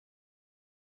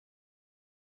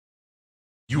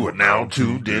You are now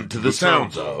tuned into the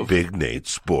sounds of Big Nate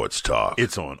Sports Talk.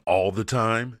 It's on all the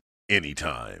time,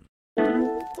 anytime.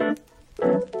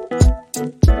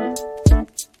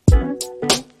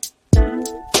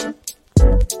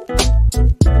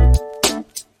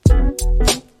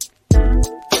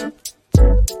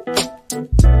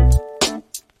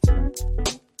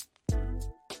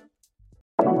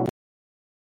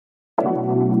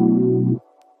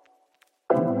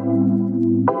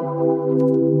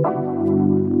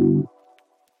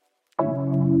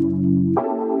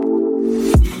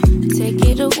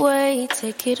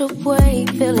 Take it away,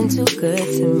 feeling too good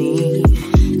to me.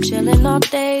 Chilling all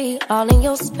day, all in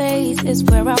your space is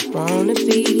where I wanna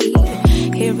be.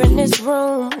 Here in this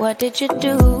room, what did you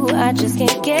do? I just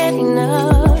can't get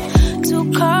enough.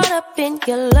 Too caught up in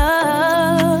your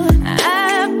love.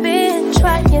 I've been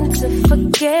trying to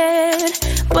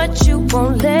forget, but you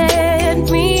won't let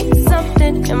me.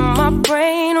 Something in my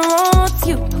brain wants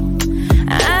you.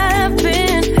 I've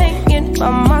been hanging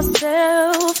by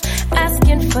myself,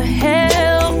 asking for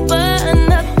help, but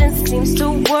nothing seems to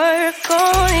work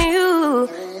on you.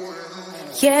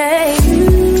 Yeah,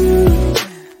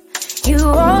 you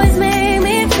always make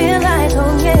me feel like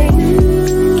home. Yeah,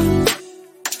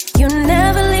 you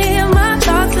never leave my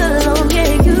thoughts alone.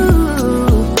 Yeah,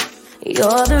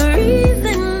 you're the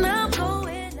reason I'm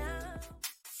going out.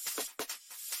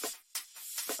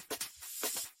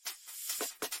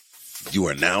 You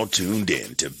are now tuned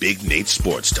in to Big Nate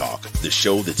Sports Talk, the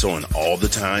show that's on all the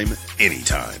time,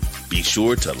 anytime. Be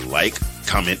sure to like,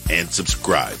 comment, and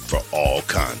subscribe for all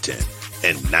content.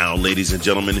 And now, ladies and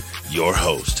gentlemen, your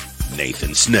host,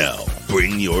 Nathan Snell.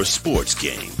 Bring your sports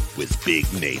game with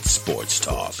Big Nate Sports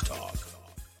Talk.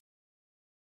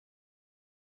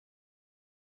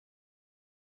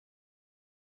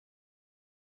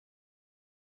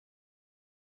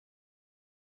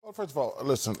 Well, first of all,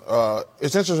 listen,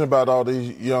 it's interesting about all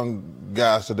these young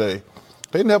guys today.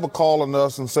 They never call on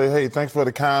us and say, hey, thanks for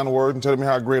the kind word and tell me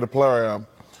how great a player I am.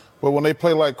 But when they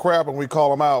play like crap and we call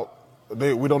them out,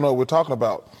 we don't know what we're talking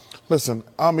about. Listen,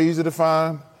 I'm easy to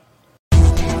find.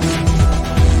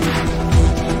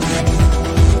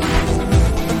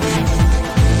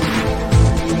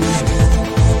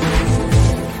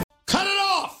 Cut it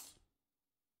off!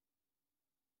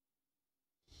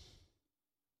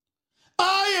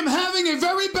 I am having a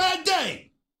very bad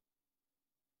day.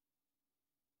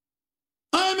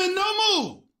 I am in no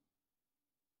mood.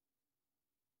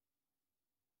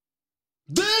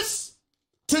 This,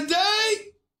 today,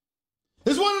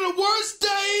 is one of the worst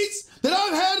days that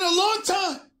I've had in a long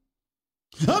time.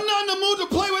 I'm not in the mood to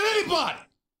play with anybody.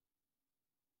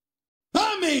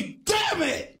 I mean, damn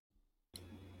it!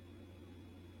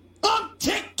 I'm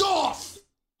ticked off!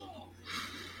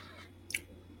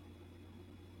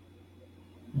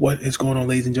 What is going on,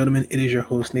 ladies and gentlemen? It is your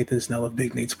host, Nathan Snell of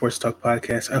Big Nate Sports Talk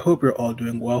Podcast. I hope you're all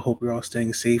doing well. Hope you're all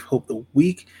staying safe. Hope the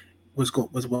week was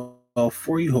well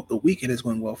for you. Hope the weekend is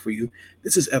going well for you.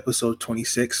 This is episode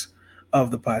 26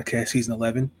 of the podcast, season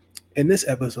 11. In this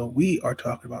episode, we are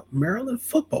talking about Maryland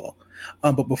football.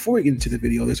 But before we get into the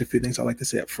video, there's a few things I'd like to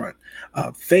say up front.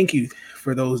 Thank you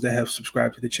for those that have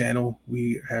subscribed to the channel.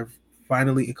 We have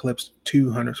finally eclipsed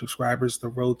 200 subscribers, the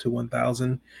road to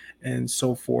 1,000, and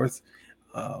so forth.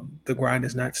 The grind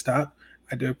has not stopped.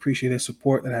 I do appreciate the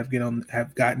support that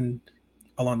I've gotten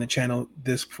along the channel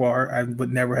this far. I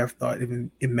would never have thought, even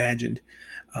imagined,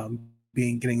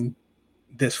 getting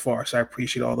this far. So I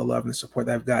appreciate all the love and the support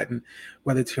that I've gotten,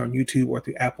 whether it's here on YouTube or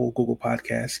through Apple, Google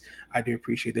Podcasts. I do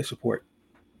appreciate the support.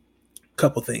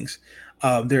 Couple things.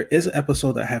 There is an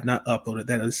episode that I have not uploaded.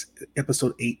 That is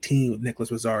episode 18 with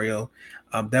Nicholas Rosario.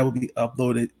 That will be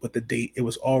uploaded with the date. It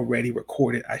was already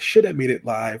recorded. I should have made it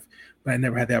live, but I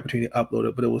never had the opportunity to upload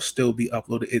it, but it will still be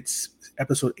uploaded. It's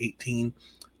episode 18.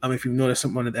 If you notice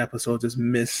one of the episodes is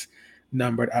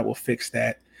misnumbered, I will fix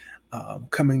that.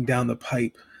 Coming down the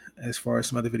pipe, as far as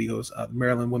some other videos,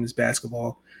 Maryland women's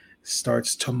basketball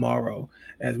starts tomorrow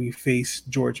as we face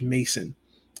George Mason,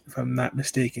 if I'm not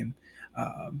mistaken.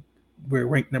 We're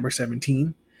ranked number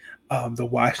 17. The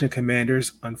Washington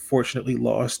Commanders unfortunately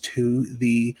lost to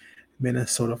the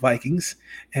Minnesota Vikings.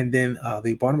 And then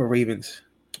the Baltimore Ravens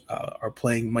are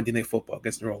playing Monday Night Football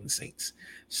against the New Orleans Saints.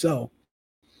 So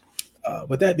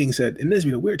with that being said, in this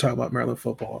video, we're talking about Maryland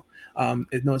football.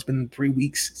 It's been 3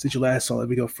 weeks since you last saw a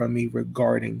video from me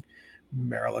regarding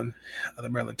Maryland, the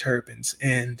Maryland Terrapins.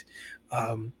 And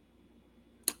I'm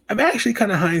actually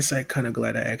kind of hindsight, kind of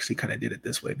glad I actually kind of did it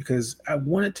this way, because I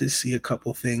wanted to see a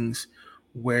couple things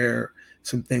where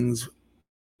some things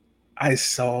I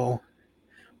saw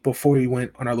before we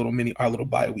went on our little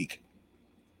bye week.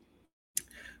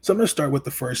 So I'm going to start with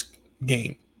the first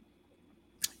game.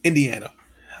 Indiana.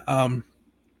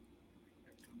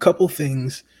 Couple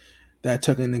things that I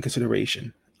took into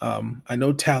consideration. I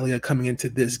know Talia coming into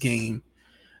this game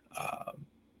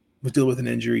was dealing with an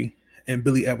injury, and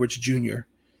Billy Edwards Jr.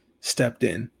 stepped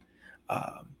in.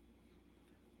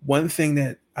 One thing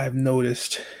that I've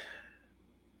noticed,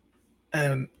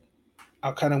 and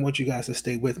I kind of want you guys to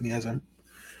stay with me as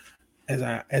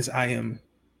I am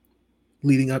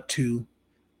leading up to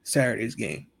Saturday's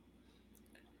game.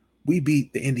 We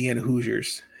beat the Indiana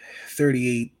Hoosiers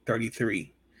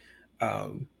 38-33.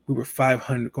 We were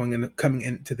 500 coming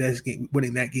into this game,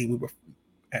 winning that game. We were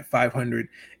at 500,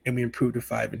 and we improved to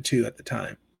 5-2 at the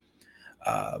time.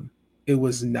 It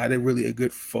was not really a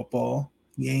good football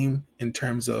game in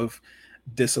terms of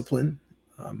discipline.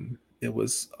 It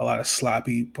was a lot of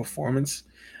sloppy performance.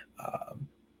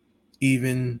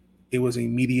 Even it was a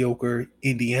mediocre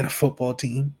Indiana football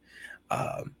team.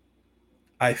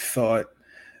 I thought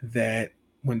that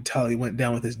when Tully went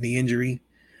down with his knee injury,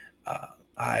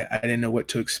 I didn't know what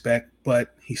to expect,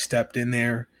 but he stepped in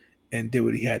there and did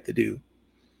what he had to do.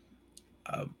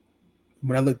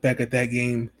 When I look back at that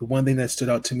game, the one thing that stood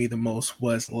out to me the most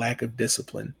was lack of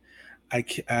discipline.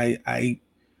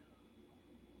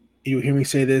 You hear me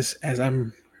say this as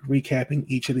I'm recapping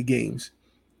each of the games.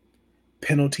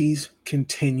 Penalties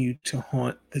continue to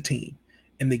haunt the team.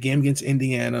 In the game against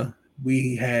Indiana,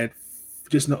 we had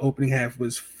just in the opening half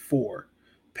was 4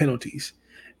 penalties.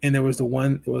 And there was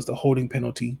the holding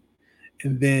penalty.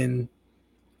 And then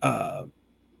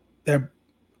that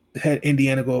had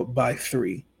Indiana go up by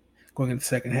 3 going into the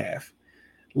second half.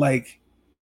 Like,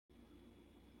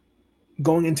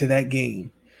 going into that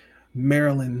game,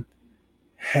 Maryland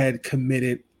had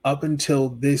committed up until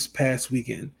this past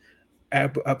weekend,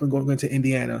 up and going into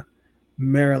Indiana,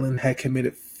 Maryland had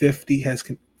committed 50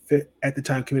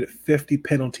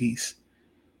 penalties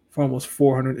for almost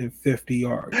 450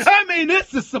 yards. I mean,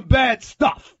 this is some bad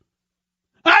stuff.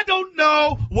 I don't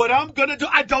know what I'm going to do.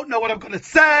 I don't know what I'm going to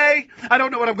say. I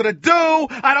don't know what I'm going to do.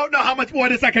 I don't know how much more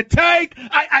of this I can take.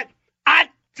 I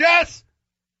just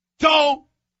don't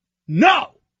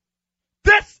know.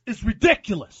 This is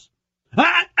ridiculous.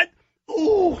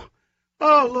 Oh,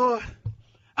 Lord.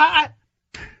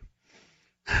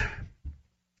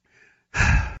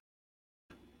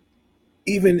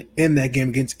 Even in that game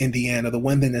against Indiana, the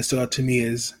one thing that stood out to me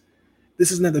is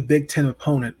this is another Big Ten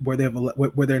opponent where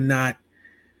they're not.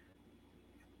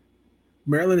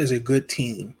 Maryland is a good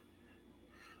team,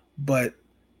 but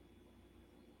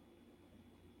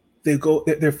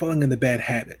they're falling into bad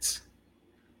habits.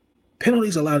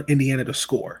 Penalties allowed Indiana to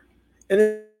score, and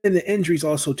then the injuries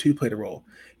also too played a role.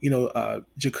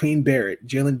 Jaqueen Barrett,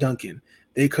 Jalen Duncan,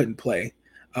 they couldn't play.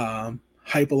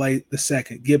 Hypolite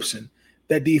II, Gibson.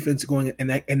 That defense going in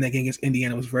that game against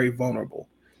Indiana was very vulnerable.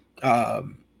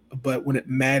 But when it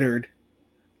mattered,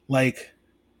 like,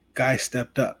 guys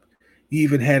stepped up. You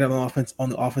even had an offense on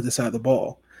the offensive side of the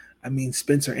ball. I mean,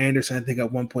 Spencer Anderson, I think at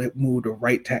one point moved to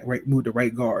right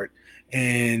guard,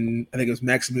 and I think it was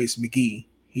Maximilian McGee.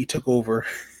 He took over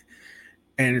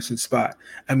Anderson's spot.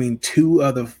 I mean,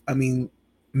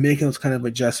 making those kind of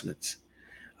adjustments.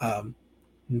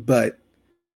 But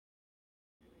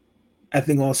I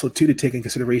think also too to take in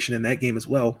consideration in that game as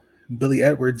well, Billy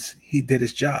Edwards, he did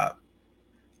his job.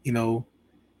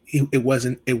 It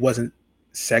wasn't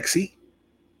sexy,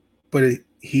 but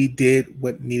he did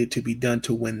what needed to be done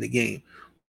to win the game.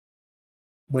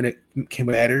 When it came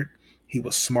mattered, he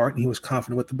was smart and he was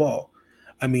confident with the ball.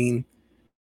 I mean,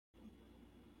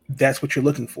 that's what you're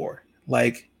looking for.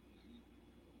 Like,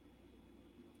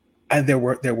 there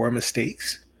were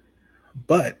mistakes,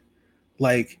 but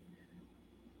like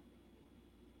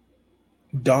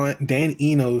Dan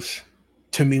Enos,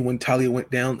 to me, when Talia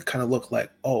went down, kind of looked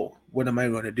like, oh, what am I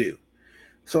going to do?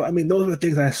 So, I mean, those are the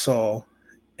things I saw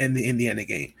in the Indiana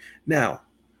game. Now,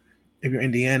 if you're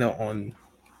Indiana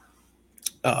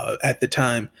at the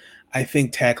time, I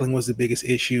think tackling was the biggest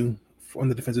issue on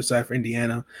the defensive side for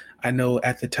Indiana. I know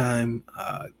at the time,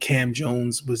 Cam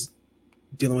Jones was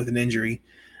dealing with an injury.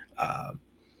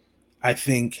 I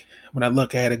think when I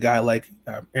look at a guy like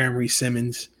Aaron Reese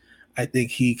Simmons, I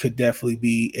think he could definitely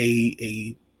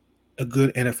be a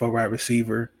good NFL wide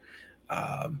receiver.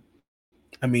 I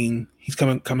mean, he's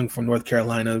coming from North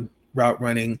Carolina, route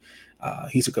running.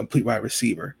 He's a complete wide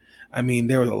receiver. I mean,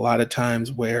 there was a lot of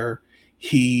times where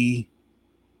he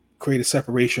created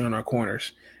separation on our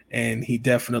corners, and he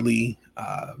definitely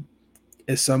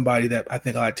is somebody that I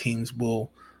think a lot of teams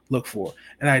will look for.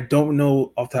 And I don't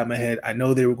know off the top of my head. I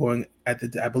know they were going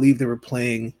I believe they were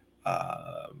playing.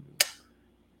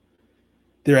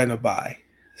 They're at a bye,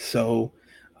 so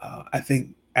I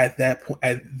think at that point,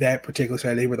 at that particular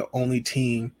side, they were the only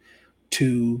team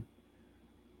to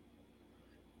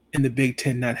in the Big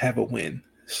Ten not have a win.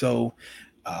 So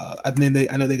I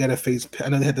know they got to face. I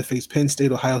know they had to face Penn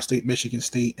State, Ohio State, Michigan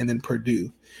State, and then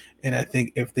Purdue. And I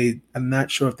think I'm not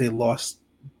sure if they lost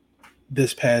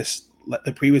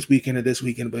the previous weekend or this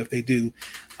weekend, but if they do,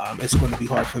 it's going to be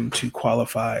hard for them to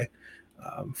qualify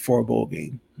for a bowl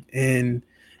game. And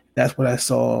that's what I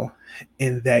saw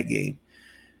in that game.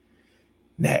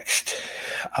 Next,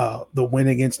 the win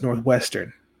against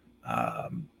Northwestern.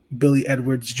 Billy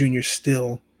Edwards Jr.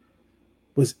 still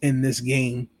was in this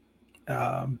game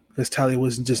because Talia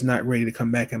was just not ready to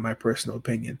come back, in my personal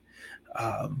opinion.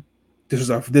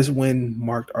 This win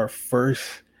marked our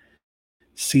first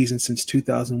season since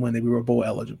 2001 that we were bowl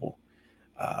eligible.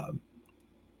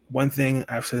 One thing,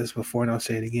 I've said this before and I'll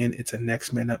say it again, it's a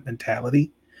next man up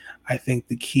mentality. I think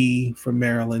the key for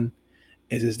Maryland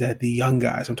is that the young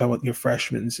guys, I'm talking about your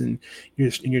freshmen and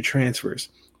your transfers,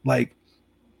 like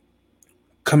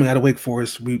coming out of Wake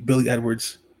Forest, Billy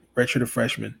Edwards, redshirt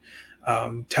freshman.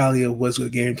 Talia was a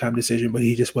game time decision, but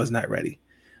he just was not ready.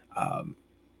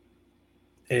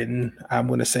 And I'm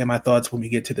going to say my thoughts when we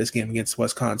get to this game against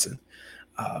Wisconsin.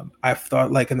 I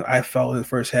felt in the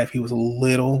first half he was a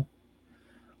little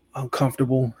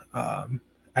uncomfortable.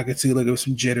 I could see like there was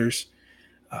some jitters.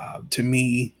 To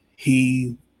me,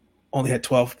 he only had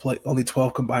 12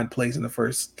 combined plays in the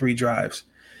first 3 drives.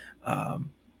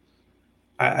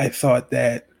 I thought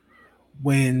that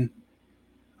when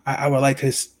I would like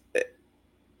his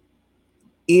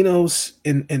Enos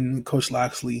and Coach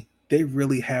Loxley, they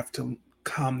really have to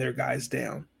calm their guys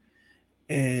down.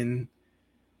 And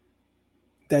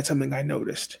that's something I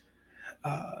noticed.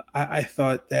 I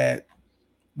thought that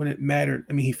when it mattered,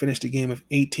 he finished a game of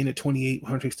 18 to 28,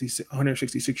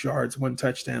 166 yards, 1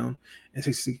 touchdown,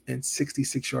 and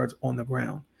 66 yards on the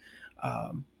ground.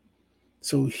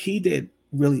 So he did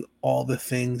really all the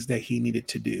things that he needed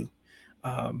to do.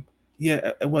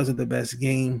 Yeah, it wasn't the best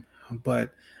game,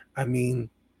 but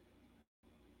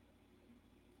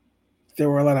there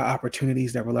were a lot of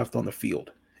opportunities that were left on the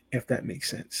field, if that makes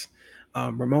sense.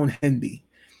 Ramon Henby,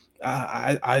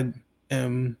 I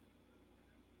am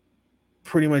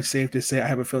pretty much safe to say I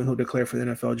have a feeling he'll declare for the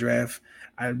NFL draft.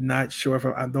 I'm not sure if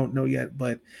I don't know yet,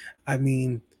 but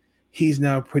he's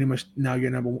now pretty much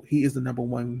he is the number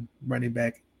 1 running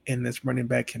back in this running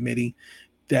back committee.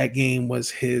 That game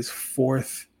was his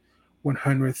 4th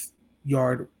 100th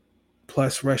yard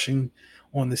plus rushing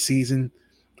on the season.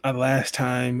 Last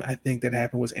time I think that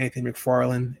happened was Anthony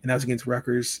McFarland, and that was against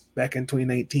Rutgers back in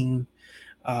 2019.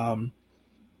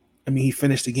 He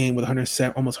finished the game with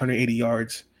almost 180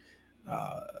 yards.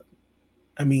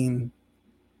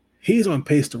 He's on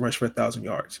pace to rush for 1,000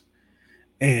 yards.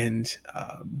 And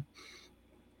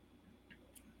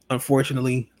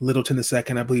unfortunately, Littleton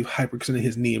II, I believe, hyperextended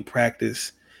his knee in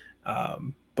practice.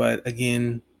 But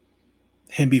again,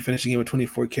 Henby finished the game with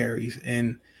 24 carries.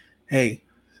 And hey,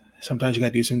 sometimes you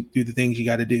got to do the things you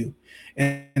got to do.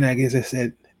 And I guess I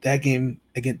said that game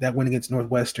again, that win against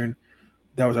Northwestern,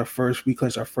 that was we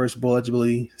clinched our first bowl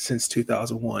eligibility since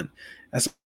 2001. That's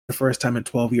the first time in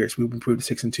 12 years we've improved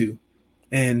to 6-2.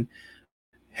 And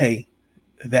hey,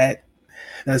 that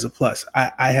is a plus.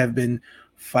 I have been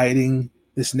fighting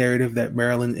this narrative that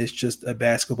Maryland is just a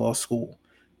basketball school.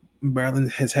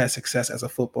 Maryland has had success as a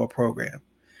football program.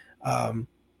 I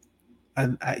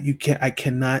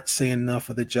cannot say enough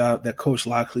of the job that Coach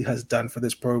Loxley has done for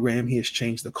this program. He has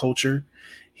changed the culture.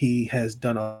 He has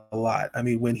done a lot.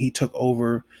 When he took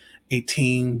over a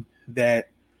team that,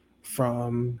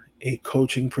 from a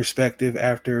coaching perspective,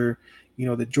 after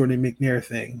the Jordan McNair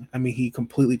thing, he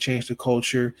completely changed the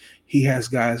culture. He has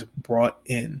guys brought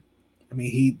in.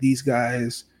 These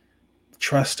guys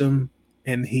trust him,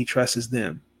 and he trusts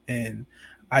them. And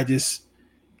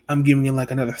I'm giving it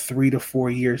like another 3 to 4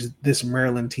 years. This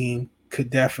Maryland team could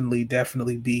definitely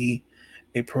be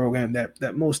a program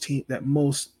that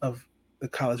most of the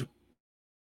college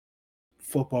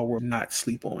football will not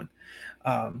sleep on.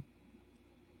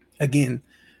 Again,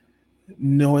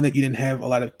 knowing that you didn't have a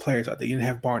lot of players out there, you didn't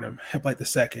have Barnum, Hypolite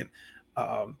II,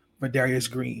 Verdarius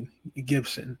Green,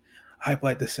 Gibson,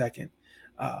 Hypolite II.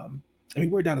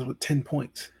 We're down with 10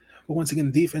 points. But once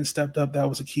again, the defense stepped up. That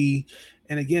was a key.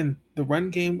 And again, the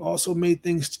run game also made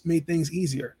things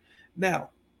easier. Now,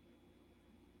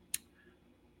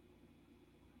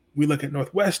 we look at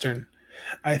Northwestern.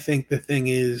 I think the thing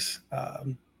is,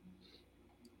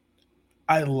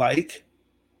 I like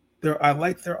their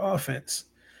offense.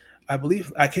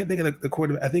 I can't think of the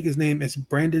quarterback. I think his name is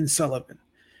Brandon Sullivan.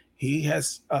 He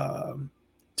has,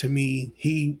 to me,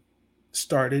 he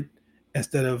started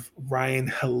instead of Ryan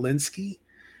Helinski.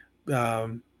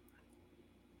 for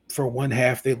one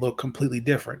half, they looked completely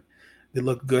different. They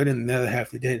looked good, and the other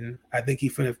half they didn't. I think he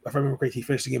finished, if I remember correctly, he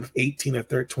finished the game with 18 of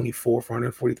 24 for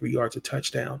 143 yards, a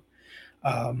touchdown.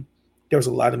 There was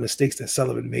a lot of mistakes that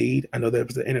Sullivan made. I know there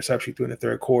was an interception through in the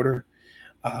third quarter,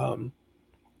 but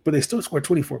they still scored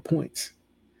 24 points.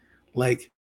 Like,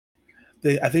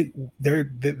 I think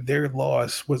their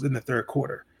loss was in the third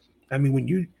quarter. I mean, when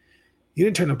you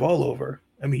didn't turn the ball over.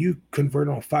 I mean, you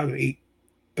converted on 5 of 8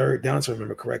 third downs, if I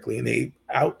remember correctly, and they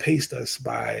outpaced us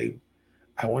by,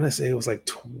 I want to say it was like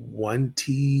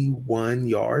 21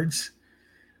 yards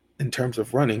in terms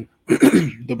of running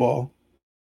the ball.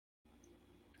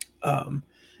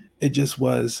 It just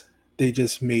was, they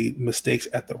just made mistakes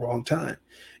at the wrong time.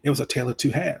 It was a tale of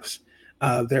two halves.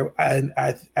 I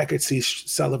could see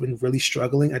Sullivan really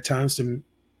struggling at times to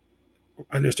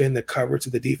understand the coverage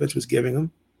that the defense was giving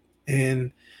him.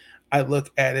 And I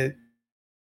look at it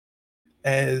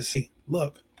as,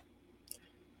 look,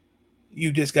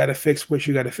 you just got to fix what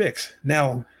you got to fix.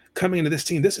 Now, coming into this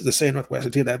team, this is the same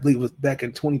Northwestern team that I believe was back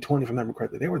in 2020, if I remember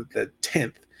correctly. They were the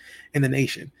 10th in the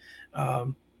nation.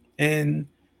 And,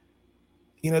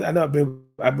 you know, I know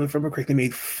I've been from correctly,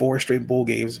 made 4 straight bowl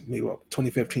games, maybe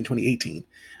 2015, 2018.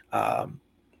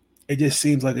 It just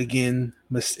seems like, again,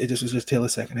 it just was just tale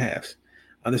of second halves.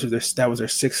 That was their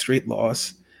 6th straight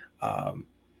loss.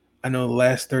 I know the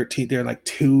last 13, they're like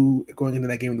 2 going into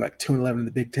that game, like 2-11 in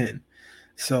the Big Ten.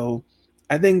 So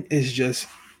I think it's just,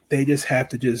 they just have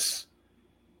to just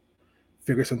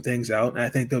figure some things out, and I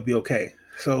think they'll be okay.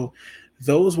 So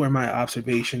those were my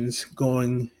observations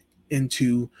going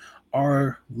into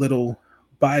our little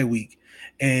bye week.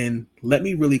 And let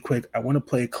me really quick, I want to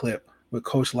play a clip with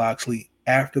Coach Loxley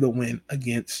after the win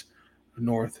against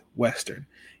Northwestern.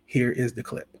 Here is the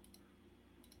clip.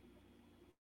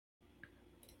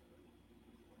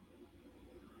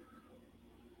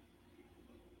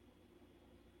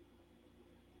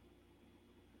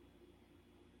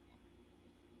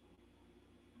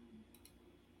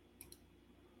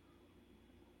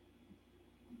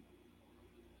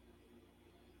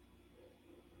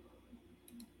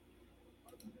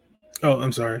 Oh,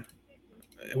 I'm sorry.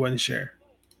 It wasn't share.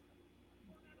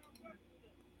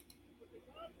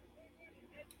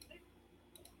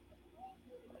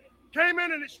 Came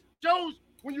in and it shows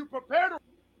when you prepare to.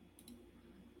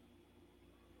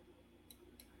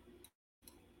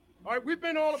 All right, we've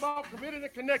been all about committed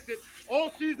and connected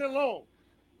all season long.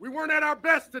 We weren't at our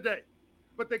best today,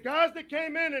 but the guys that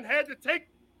came in and had to take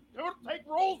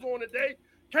roles on today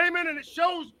came in, and it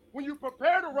shows when you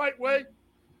prepare the right way,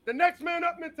 the next man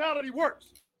up mentality works.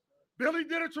 Billy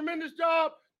did a tremendous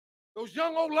job. Those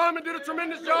young old linemen did a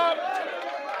tremendous job.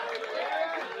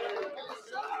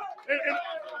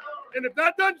 And if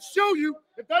that doesn't show you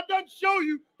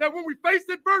that when we face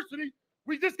adversity,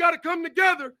 we just got to come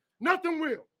together, nothing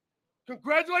will.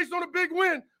 Congratulations on a big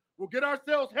win. We'll get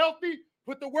ourselves healthy,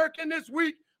 put the work in this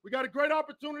week. We got a great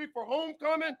opportunity for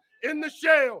homecoming in the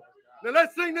shell. Now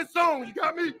let's sing this song. You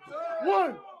got me?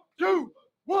 1, 2,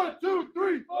 1, 2,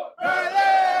 3, 4.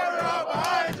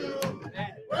 Behind you.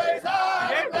 Raise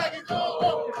high, like it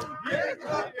go.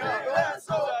 Yeah,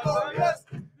 so glorious.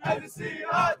 As you see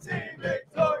our team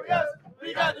victorious.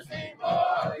 We got the team,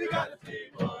 boy. We got the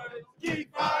team, boy.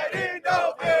 Keep fighting,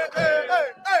 though. Hey, hey, hey,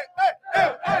 hey,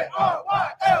 hey, hey,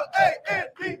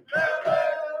 L-A-N-D.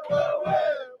 Woo!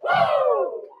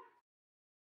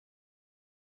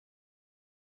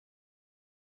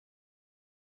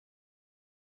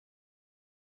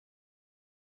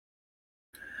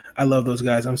 I love those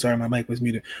guys. I'm sorry, my mic was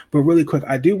muted. But really quick,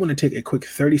 I do want to take a quick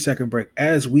 30-second break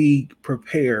as we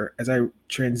prepare, as I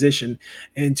transition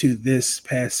into this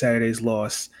past Saturday's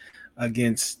loss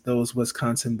against those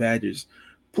Wisconsin Badgers.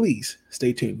 Please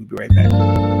stay tuned. We'll be right back.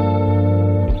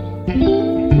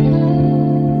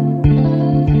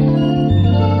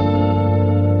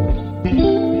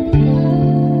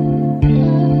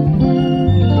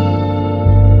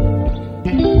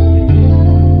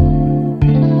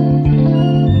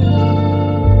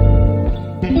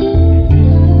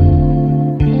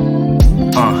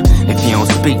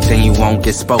 Then you won't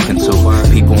get spoken to.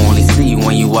 People only see you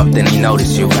when you up, then they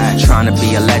notice you. Trying to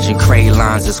be a legend, create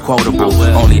lines is quotable.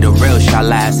 Only the real shall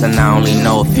last, and I only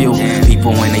know a few.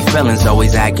 People when they feelings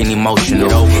always acting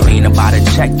emotional. Ain't about a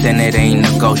check, then it ain't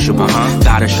negotiable.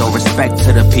 Gotta show respect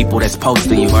to the people that's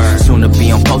posting you. Soon to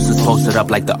be on posters posted up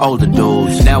like the older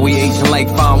dudes. Now we aging like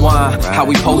fine wine, how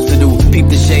we supposed to do. Peep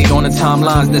the shade on on the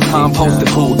timelines that time posted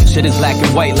cool. Shit is black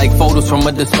and white like photos from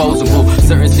a disposable.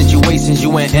 Certain situations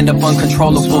you ain't end up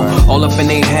uncontrollable. All up in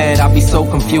their head, I be so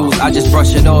confused. I just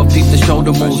brush it off, peep the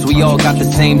shoulder moves. We all got the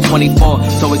same 24,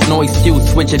 so it's no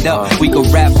excuse. Switch it up. We could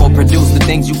rap or produce the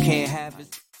things you can't have.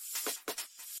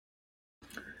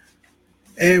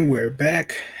 And we're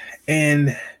back.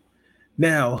 And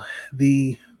now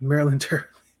the Maryland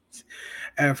Terrapins,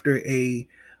 after a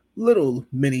little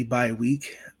mini bye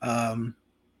week,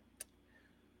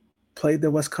 played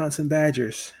the Wisconsin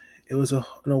Badgers. It was an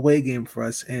away game for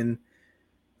us, and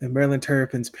the Maryland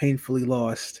Terrapins painfully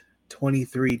lost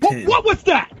 23-10. What was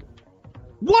that?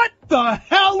 What the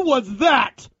hell was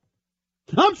that?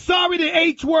 I'm sorry the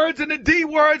H words and the D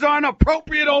words aren't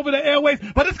appropriate over the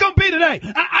airwaves, but it's going to be today.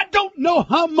 I don't know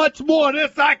how much more of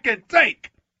this I can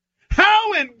take.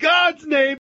 How in God's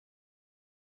name?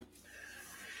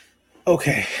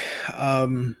 Okay.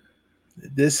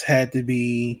 This had to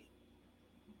be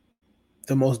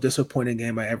the most disappointing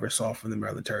game I ever saw from the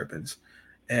Maryland Terrapins.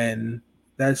 And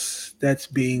that's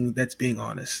being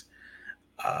honest.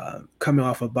 Coming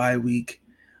off a bye week,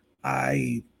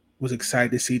 I was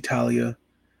excited to see Talia.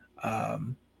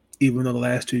 Even though the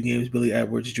last two games Billy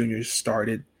Edwards Jr.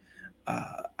 started,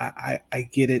 I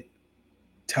get it.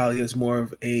 Talia is more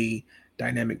of a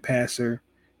dynamic passer.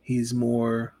 He's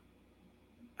more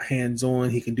hands-on.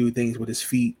 He can do things with his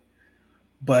feet.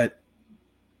 But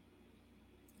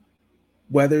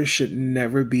weather should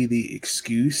never be the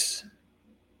excuse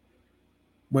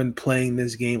when playing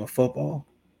this game of football.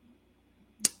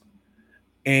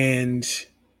 And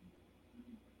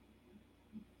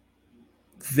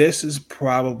this is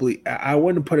probably, I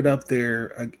wouldn't put it up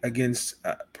there against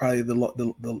probably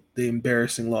the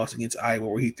embarrassing loss against Iowa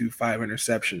where he threw 5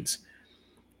 interceptions.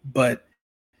 But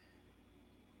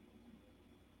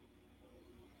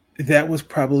that was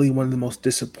probably one of the most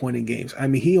disappointing games. I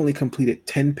mean, he only completed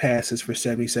 10 passes for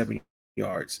 77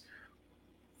 yards.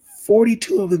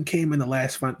 42 of them came in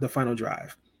the final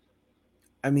drive.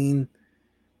 I mean,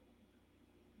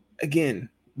 again,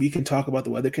 we can talk about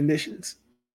the weather conditions.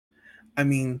 I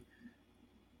mean,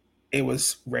 it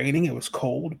was raining, it was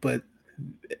cold, but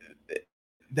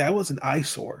that was an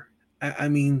eyesore. I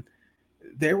mean,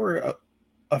 there were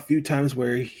a few times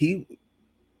where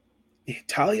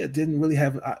Talia didn't really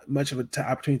have much of an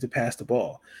opportunity to pass the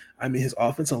ball. I mean, his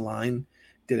offensive line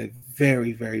did a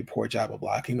very, very poor job of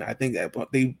blocking. I think that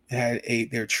they had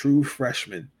their true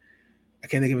freshman, I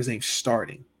can't think of his name,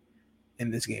 starting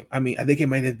in this game. I mean, I think it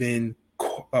might have been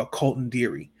Colton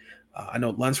Deary. I know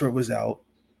Lunsford was out,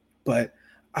 but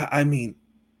I mean,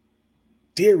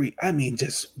 Deary,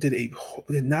 just did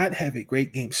not have a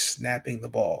great game snapping the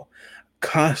ball,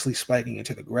 constantly spiking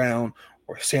into the ground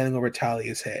or sailing over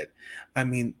Talia's head. I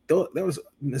mean, those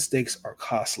mistakes are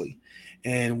costly,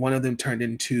 and one of them turned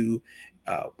into,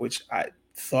 which I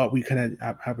thought we could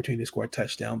have opportunity to score a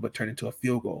touchdown, but turned into a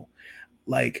field goal.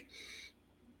 Like,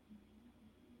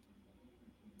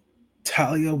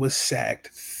 Talia was sacked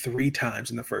 3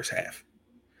 times in the first half.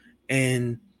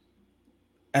 And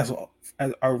as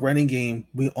our running game,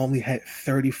 we only had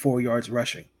 34 yards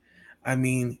rushing. I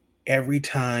mean, every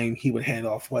time he would hand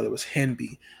off, whether it was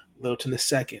Henby, Littleton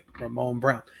II, Ramon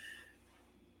Brown,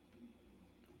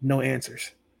 no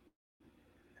answers.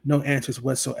 No answers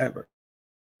whatsoever.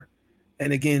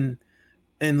 And again,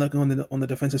 and looking on the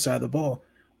defensive side of the ball,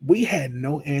 we had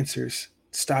no answers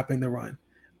stopping the run.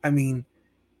 I mean,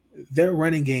 their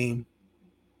running game,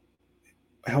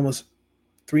 almost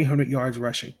 300 yards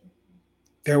rushing.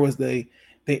 There was the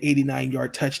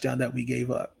 89-yard touchdown that we gave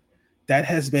up. That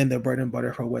has been the bread and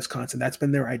butter for Wisconsin. That's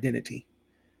been their identity.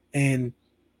 And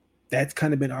that's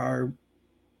kind of been our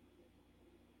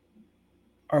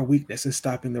weakness in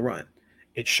stopping the run.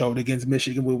 It showed against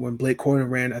Michigan when Blake Corum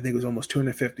ran, I think it was almost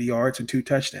 250 yards and 2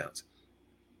 touchdowns.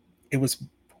 It was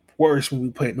worse when we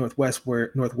played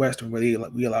Northwestern where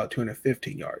we allowed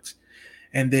 215 yards.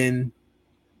 And then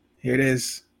here it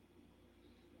is,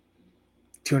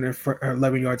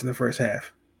 211 yards in the first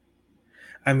half.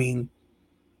 I mean,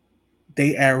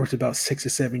 they averaged about 6 or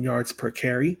 7 yards per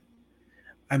carry.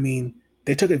 I mean,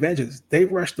 they took advantage. They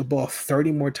rushed the ball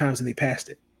 30 more times than they passed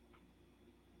it.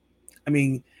 I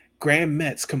mean, Graham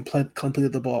Metz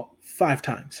completed the ball 5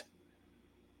 times.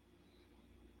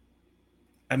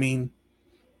 I mean,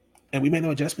 and we made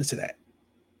no adjustments to that.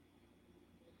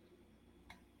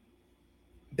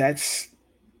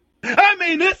 I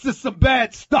mean, this is some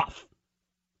bad stuff.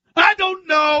 I don't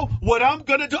know what I'm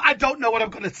going to do. I don't know what I'm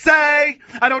going to say.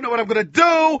 I don't know what I'm going to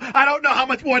do. I don't know how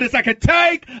much more of this I can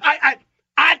take. I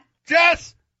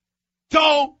just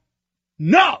don't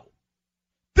know.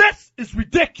 This is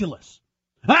ridiculous.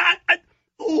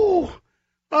 Oh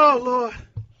Oh, Lord.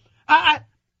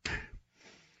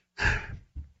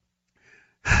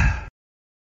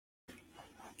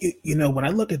 When I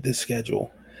look at this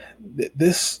schedule,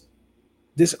 this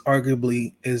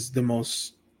arguably is the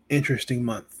most interesting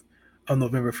month of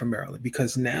November for Maryland,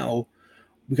 because now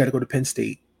we got to go to Penn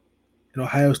State and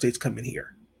Ohio State's coming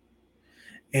here.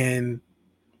 And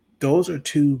those are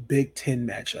two Big Ten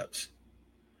matchups.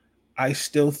 I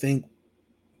still think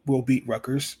we'll beat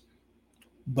Rutgers,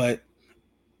 but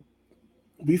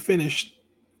we finished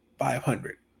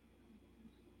 500.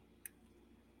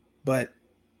 But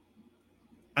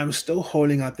I'm still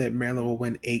holding out that Maryland will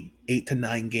win 8 to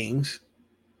 9 games.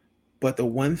 But the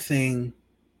one thing,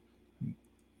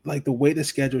 like the way the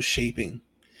schedule's shaping,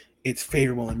 it's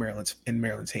favorable in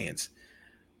Maryland's hands.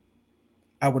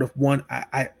 I would have won.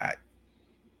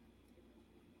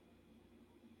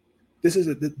 This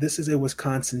is a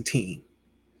Wisconsin team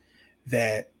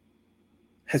that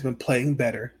has been playing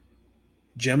better.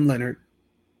 Jim Leonard,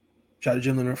 shout out to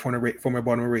Jim Leonard, former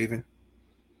Baltimore Raven.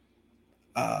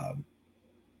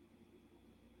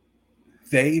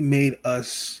 They made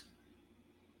us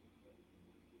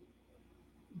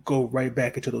go right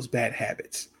back into those bad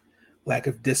habits, lack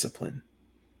of discipline.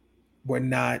 We're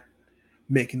not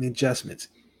making the adjustments.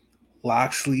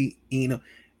 Loxley,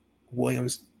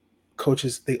 Williams,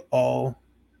 coaches, they all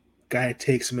got to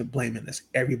take some blame in this.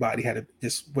 Everybody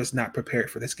just was not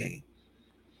prepared for this game.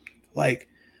 Like,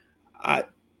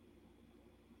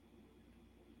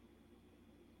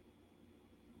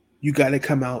 you got to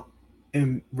come out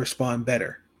and respond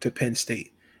better to Penn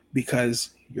State, because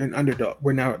you're an underdog.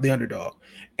 We're now the underdog,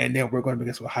 and then we're going to be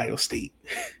against Ohio State.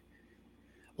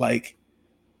 Like,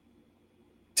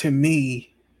 to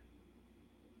me,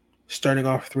 starting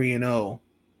off 3-0,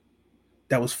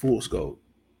 that was fool's gold.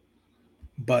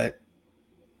 But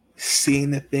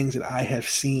seeing the things that I have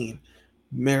seen,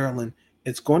 Maryland,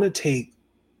 it's going to take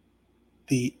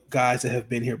the guys that have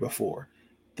been here before,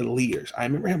 the leaders. I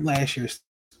remember him last year,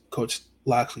 Coach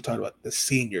Loxley talked about the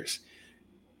seniors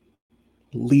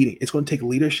leading. It's going to take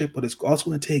leadership, but it's also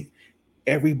going to take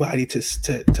everybody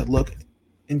to look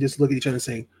and just look at each other and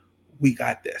say, we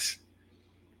got this.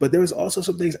 But there's also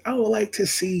some things I would like to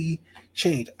see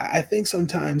change. I think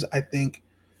sometimes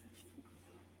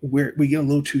we get a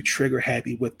little too trigger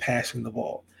happy with passing the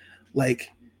ball. Like,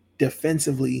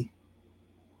 defensively,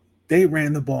 they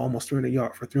ran the ball almost 300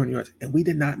 yards, and we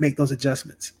did not make those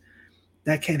adjustments.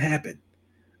 That can't happen.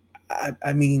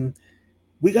 I mean,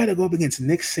 we got to go up against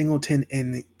Nick Singleton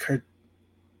and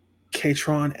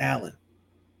Katron Allen.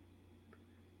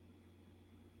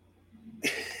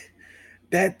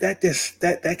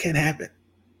 That can't happen.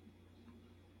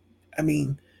 I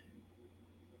mean,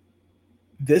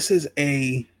 this is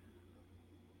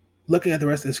looking at the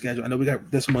rest of the schedule. I know we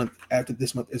got this month. After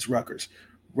this month is Rutgers.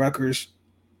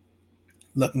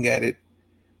 Looking at it,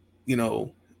 a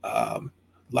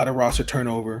lot of roster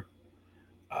turnover.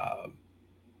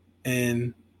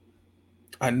 And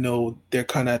I know they're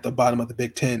kind of at the bottom of the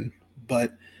Big Ten,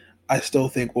 but I still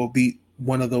think we'll beat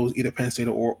one of those, either Penn State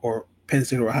or Penn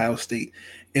State or Ohio State.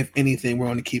 If anything, we're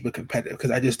going to keep it competitive,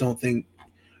 because I just don't think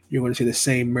you're going to see the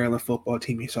same Maryland football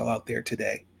team you saw out there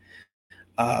today.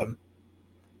 But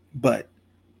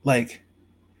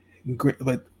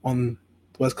on the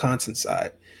Wisconsin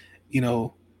side,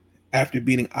 after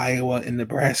beating Iowa and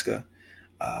Nebraska,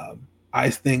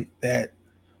 I think that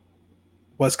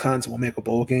Wisconsin will make a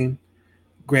bowl game.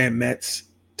 Graham Metz,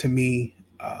 to me,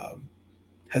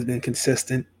 has been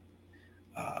consistent.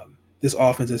 This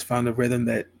offense has found a rhythm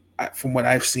that, from what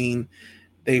I've seen,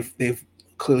 they've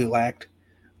clearly lacked.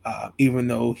 Even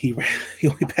though he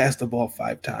only passed the ball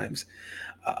 5 times,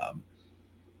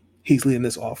 he's leading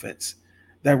this offense.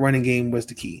 That running game was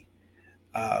the key.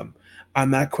 I'm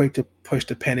not quick to push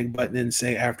the panic button and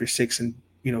say after 6-2,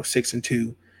 we're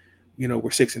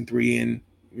 6-3, and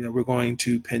we're going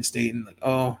to Penn State and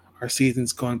our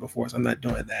season's gone before us. I'm not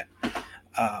doing that.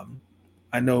 I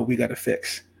know we got to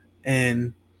fix,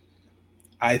 and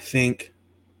I think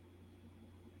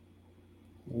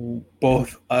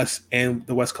both us and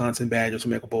the Wisconsin Badgers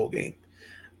will make a bowl game.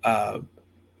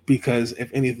 Because if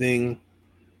anything,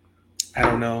 I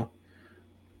don't know,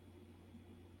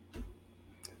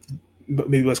 but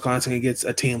maybe Wisconsin gets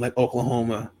a team like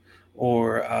Oklahoma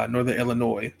or Northern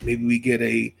Illinois. Maybe we get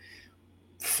a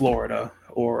Florida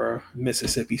or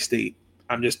Mississippi State.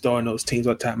 I'm just throwing those teams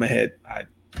on top of my head. I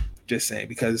just saying,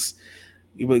 because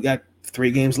we got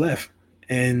 3 games left,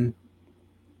 and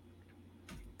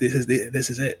this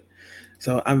is it.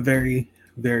 So I'm very,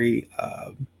 very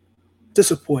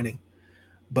disappointing,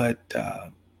 but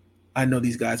I know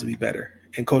these guys will be better.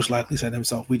 And Coach Lockley said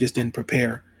himself, we just didn't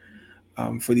prepare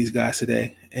for these guys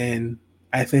today, and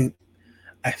I think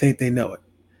they know it.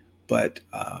 But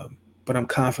I'm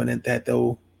confident that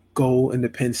they'll go into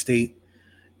Penn State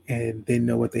and they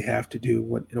know what they have to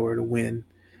do in order to win,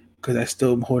 because I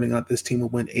still am holding out this team will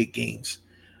win 8 games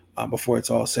before it's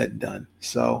all said and done.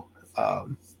 So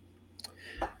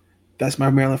that's my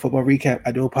Maryland football recap.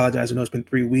 I do apologize. I know it's been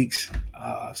 3 weeks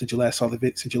since you last saw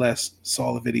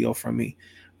the video from me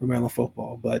for Maryland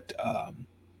football, but I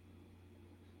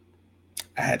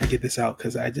had to get this out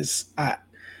because I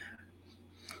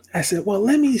said, well,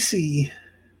 let me see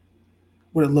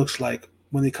what it looks like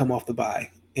when they come off the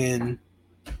bye. And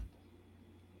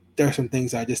there are some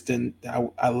things I just didn't,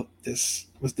 I just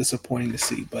was disappointing to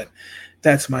see, but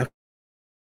that's my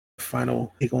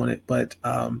final take on it. But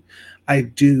I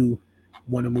do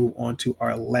want to move on to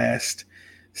our last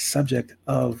subject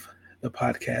of the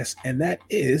podcast, and that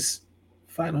is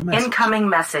final message. Incoming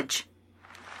message.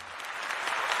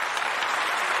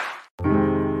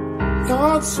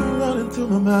 Thoughts are running through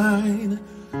my mind,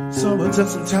 so I took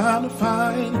some time to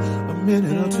find a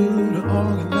minute or two to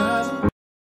organize.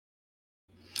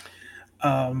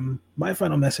 My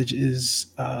final message is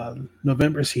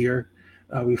November's here.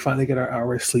 We finally get our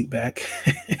hour of sleep back.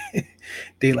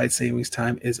 Daylight savings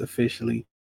time is officially,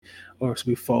 or so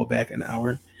we fall back an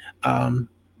hour.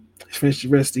 Finish the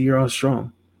rest of the year on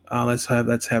strong. Let's have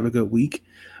a good week.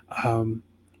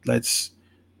 Let's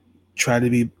try to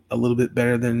be a little bit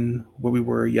better than where we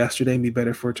were yesterday and be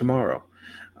better for tomorrow.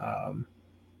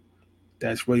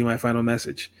 That's really my final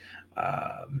message.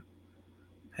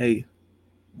 Hey,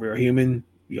 we're human.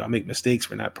 We all make mistakes.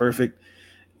 We're not perfect.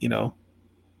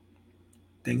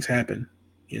 Things happen,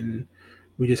 and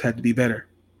we just have to be better.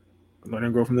 Learn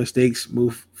and grow from mistakes,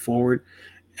 move forward,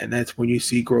 and that's when you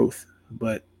see growth.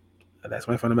 But that's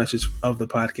my final message of the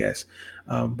podcast.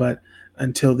 But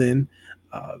until then,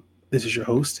 this is your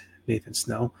host, Nathan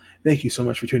Snell. Thank you so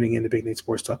much for tuning in to Big Nate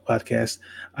Sports Talk Podcast.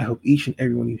 I hope each and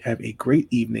every one of you have a great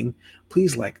evening.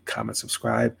 Please like, comment,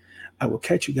 subscribe. I will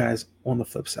catch you guys on the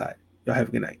flip side. Y'all have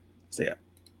a good night. Stay up.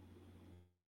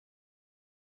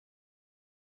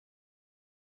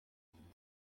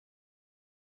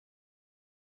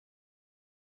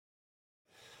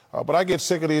 But I get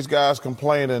sick of these guys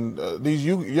complaining. These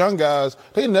young guys,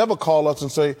 they never call us and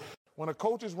say, when a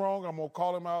coach is wrong, I'm going to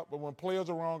call him out. But when players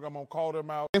are wrong, I'm going to call them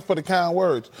out. Thanks for the kind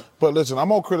words. But listen, I'm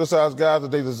going to criticize guys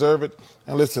that they deserve it.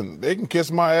 And listen, they can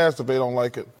kiss my ass if they don't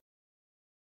like it.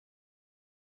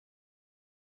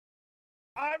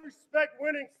 I respect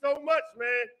winning so much,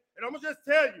 man. And I'm going to just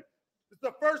tell you, it's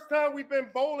the first time we've been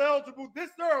bowl eligible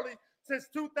this early since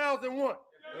 2001.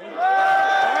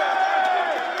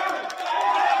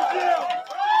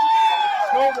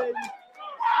 Go, baby.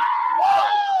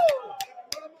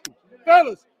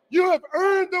 Fellas, you have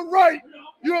earned the right.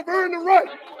 You have earned the right.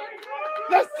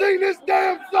 Let's sing this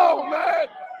damn song, man.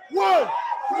 1,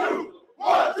 2,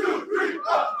 1, 2, 3,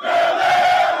 up.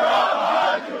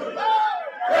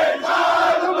 There's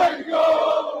time to let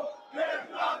go. There's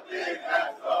nothing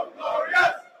that's so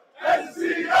glorious as to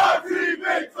see our team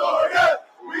victorious.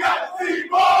 We got to see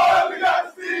more. We got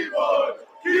to see more.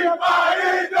 Keep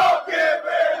fighting, don't give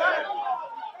in.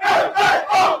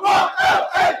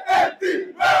 L-A-O-Y-L-A-N-D,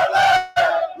 Maryland.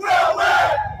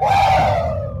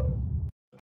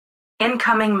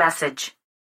 Incoming message.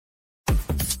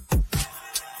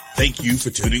 Thank you for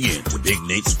tuning in to Big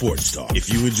Nate Sports Talk.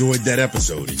 If you enjoyed that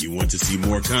episode and you want to see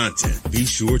more content, be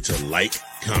sure to like,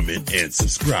 comment, and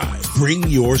subscribe. Bring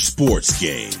your sports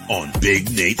game on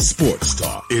Big Nate Sports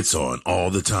Talk. It's on all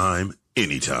the time,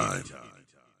 anytime.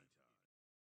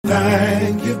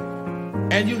 Thank you.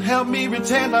 And you help me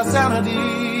retain my sanity.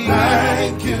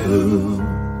 Thank you.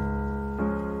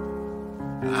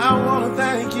 I want to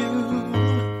thank you.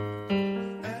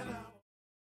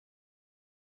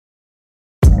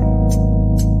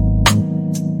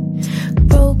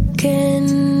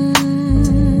 Broken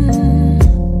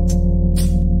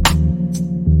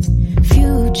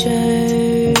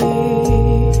future.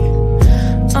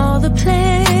 All the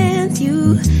plans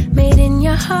you made in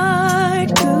your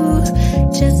heart grew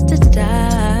just to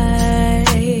die.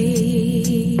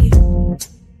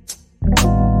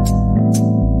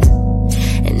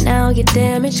 And now your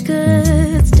damaged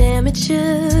goods, damaged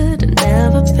should have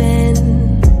never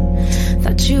been.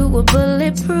 Thought you were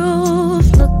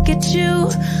bulletproof, look at you,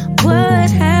 what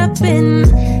happened?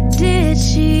 Did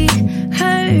she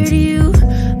hurt you?